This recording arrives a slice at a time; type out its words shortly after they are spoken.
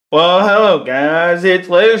Well, hello guys, it's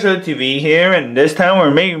Laser TV here, and this time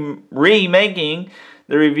we're remaking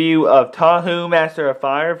the review of TAhu Master of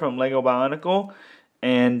Fire from Lego Bionicle.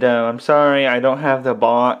 And I'm sorry I don't have the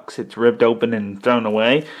box, it's ripped open and thrown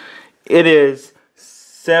away. It is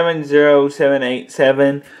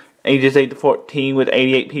 70787, ages 8 to 14 with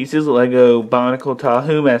 88 pieces, Lego Bionicle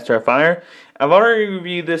TAhu Master of Fire. I've already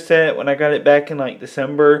reviewed this set when I got it back in like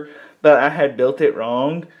December, but I had built it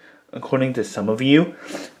wrong, according to some of you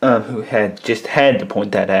who had to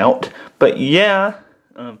point that out. But yeah,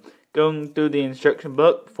 going through the instruction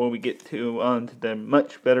book before we get to the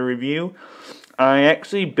much better review, I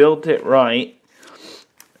actually built it right.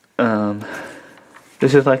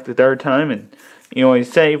 This is like the third time, and you always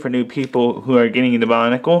say for new people who are getting into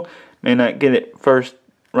Bionicle, may not get it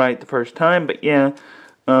right the first time, but yeah,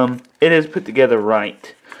 it is put together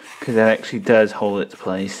right, because it actually does hold its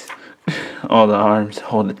place. All the arms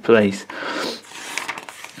hold its place,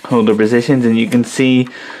 hold their positions, and you can see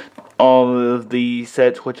all of the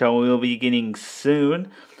sets which I will be getting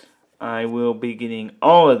soon. I will be getting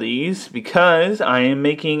all of these because I am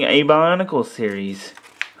making a Bionicle series.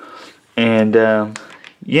 And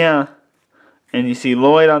yeah, and you see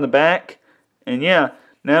Lloyd on the back, and yeah,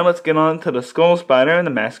 now let's get on to the Skull Spider and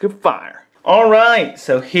the Mask of Fire. Alright,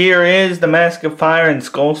 so here is the Mask of Fire and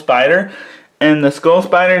Skull Spider. And the Skull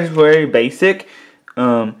Spider is very basic.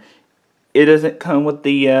 It doesn't come with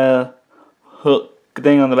the hook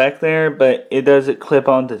thing on the back there, but it doesn't clip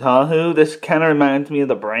onto TAhu. This kind of reminds me of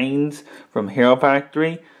the brains from Hero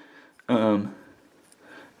Factory. And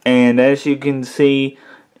as you can see,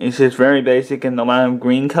 it's just very basic in the lime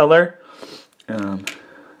green color. And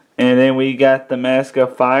then we got the Mask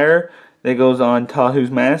of Fire that goes on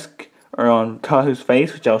TAhu's mask, or on TAhu's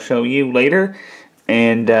face, which I'll show you later.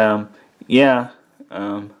 And yeah,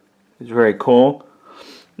 it's very cool.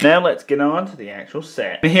 Now let's get on to the actual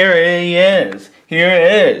set. And here he is. Here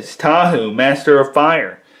it is, TAhu Master of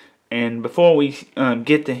Fire. And before we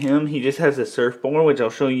get to him, he just has a surfboard, which I'll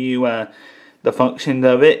show you the functions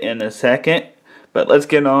of it in a second. But let's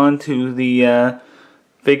get on to the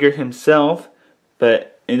figure himself.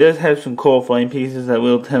 But it does have some cool flame pieces, I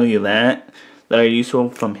will tell you that are useful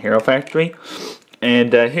from Hero Factory.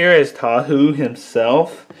 And here is TAhu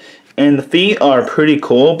himself. And the feet are pretty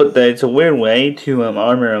cool, but it's a weird way to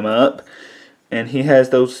armor him up. And he has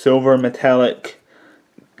those silver metallic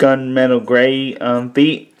gunmetal gray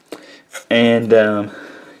feet. And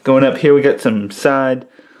going up here we got some side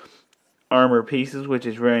armor pieces, which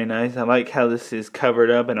is very nice. I like how this is covered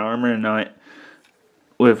up in armor and not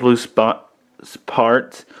with loose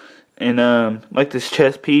parts. And like this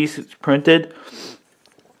chest piece, it's printed.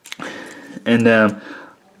 And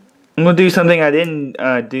I'm going to do something I didn't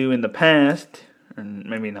do in the past, or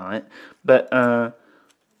maybe not, but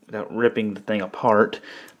without ripping the thing apart,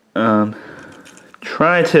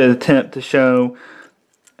 try to attempt to show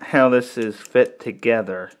how this is fit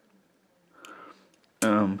together.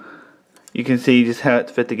 You can see just how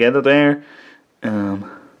it's fit together there. I'm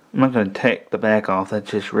not going to take the back off, that's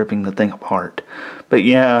just ripping the thing apart. But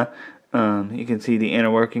yeah, you can see the inner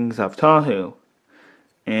workings of TAhu.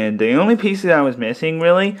 And the only piece that I was missing,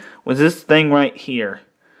 really, was this thing right here.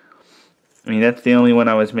 I mean, that's the only one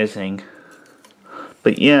I was missing.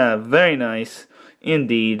 But yeah, very nice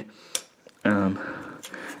indeed. And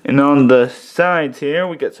on the sides here,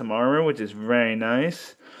 we got some armor, which is very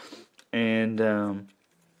nice. And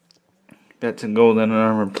got some golden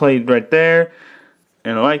armor plate right there.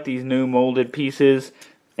 And I like these new molded pieces.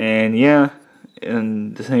 And yeah,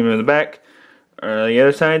 and the same in the back. The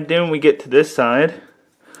other side, then we get to this side.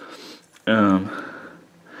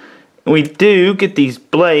 We do get these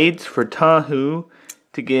blades for TAhu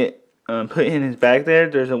to get put in his back there.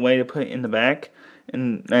 There's a way to put it in the back.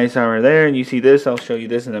 And nice armor there. And you see this, I'll show you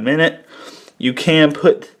this in a minute. You can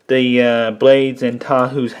put the blades in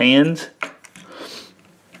TAhu's hands.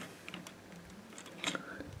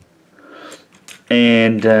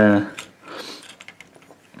 And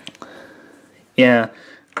yeah,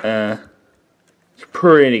 it's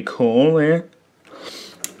pretty cool there.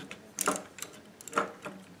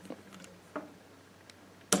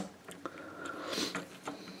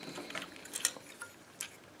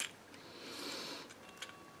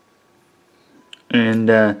 And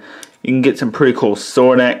you can get some pretty cool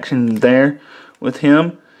sword action there with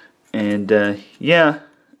him. And yeah,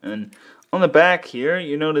 and on the back here,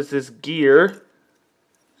 you notice this gear.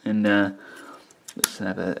 And let's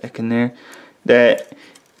have a look in there. That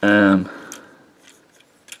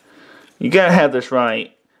you gotta have this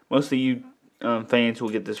right. Most of you fans will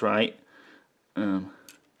get this right.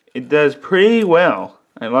 It does pretty well.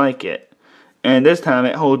 I like it. And this time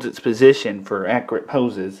it holds its position for accurate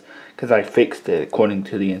poses, because I fixed it according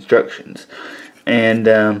to the instructions.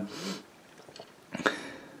 And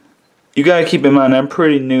you gotta keep in mind, I'm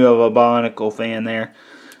pretty new of a Bionicle fan there.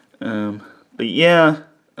 But yeah,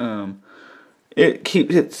 it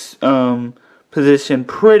keeps its position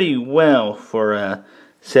pretty well for a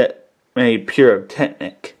set made pure of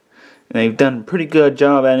Technic. And they've done a pretty good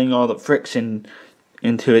job adding all the friction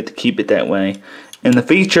into it to keep it that way. And the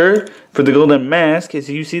feature for the golden mask is,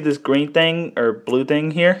 you see this green thing or blue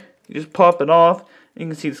thing here? You just pop it off and you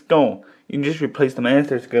can see the skull. You can just replace the mask.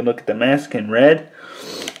 There's a good look at the mask in red.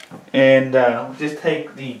 And just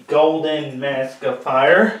take the golden Mask of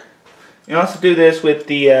Fire. You can also do this with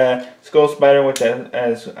the skull spider, which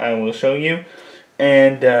as I will show you.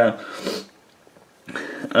 And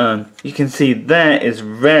you can see that is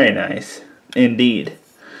very nice indeed.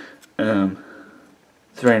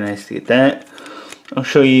 It's very nice to get that. I'll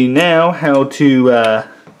show you now how to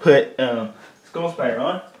put skull spider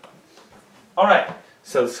on. Alright,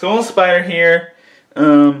 so the skull spider here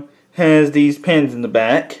has these pins in the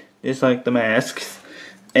back, just like the masks.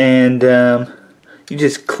 And you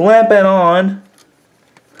just clamp it on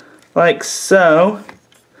like so.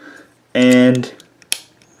 And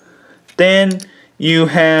then you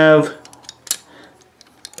have,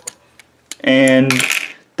 and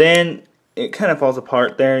then it kind of falls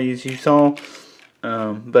apart there, as you saw.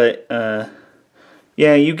 Yeah,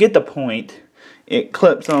 you get the point. It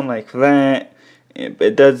clips on like that.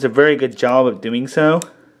 It does a very good job of doing so,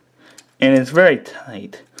 and it's very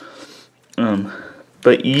tight.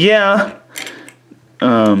 But yeah,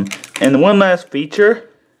 and one last feature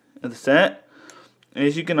of the set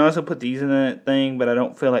is you can also put these in that thing, but I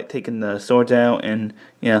don't feel like taking the swords out. And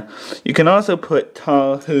yeah, you can also put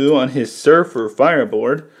TAhu on his Surfer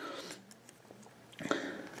Fireboard.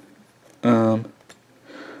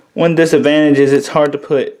 One disadvantage is it's hard to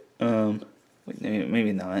put, wait,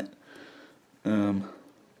 maybe not. Let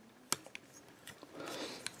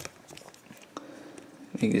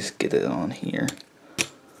me just get it on here.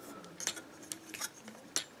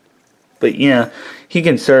 But yeah, he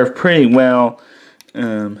can surf pretty well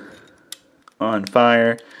on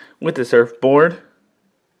fire with the surfboard.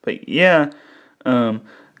 But yeah, now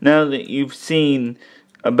that you've seen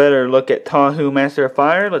a better look at TAhu Master of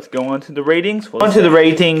Fire, let's go on to the ratings. For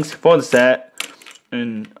the set.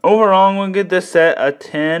 And overall, I'm going to give this set a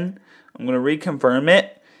 10. I'm going to reconfirm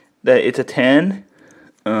it that it's a 10.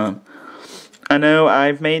 I know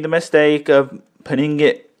I've made the mistake of putting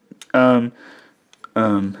it not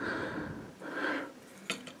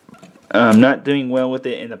doing well with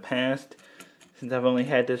it in the past, since I've only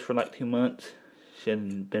had this for like 2 months. Should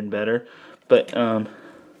have been better. But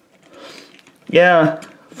yeah,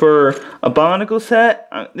 for a Bionicle set,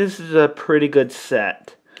 this is a pretty good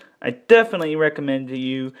set. I definitely recommend to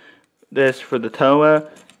you this for the TAhu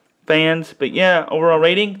fans. But yeah, overall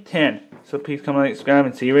rating 10. So please comment, like, subscribe,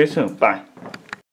 and see you very soon. Bye.